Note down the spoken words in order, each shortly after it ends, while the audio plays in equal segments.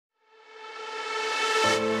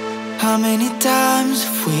How many times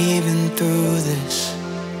have we been through this?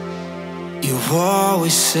 You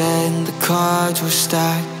always said the cards were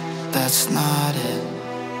stacked. That's not it.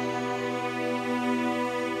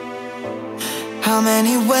 How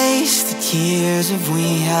many wasted years have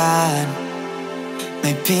we had?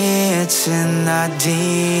 Maybe it's in our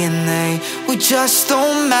DNA, we just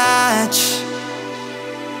don't match.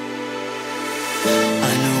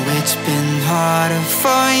 I know it's been harder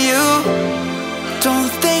for you.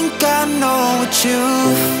 Don't think I know what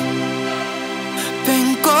you've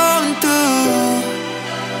been going through.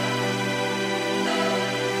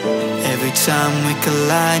 Every time we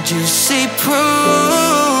collide, you see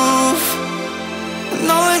proof.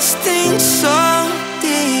 No, it stings so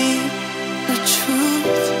deep, the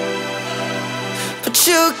truth. But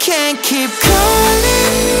you can't keep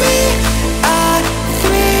calling me at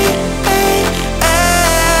 3 a.m.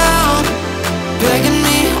 begging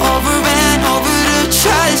me over and over to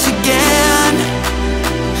try this again.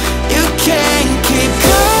 You can't keep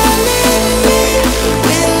calling me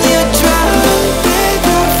when you're drunk with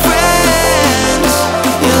your friends.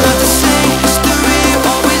 You love the same history,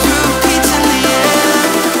 always repeats in the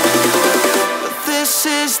end. But this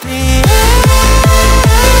is the end.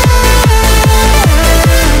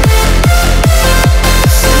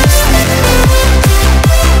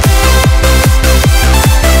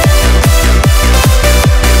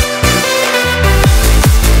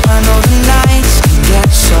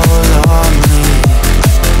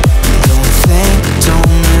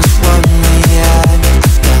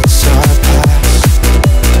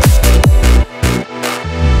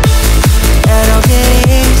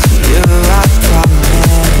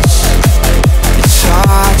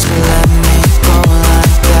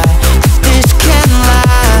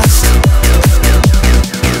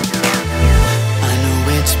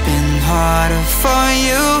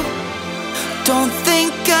 Don't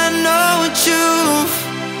think I know what you've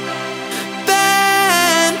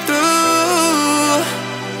been through.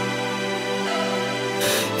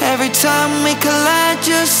 Every time we collide,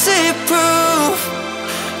 you see proof.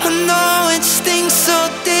 I know it stings so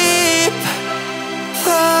deep,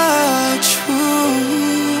 the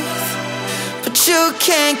truth. But you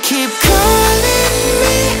can't keep calling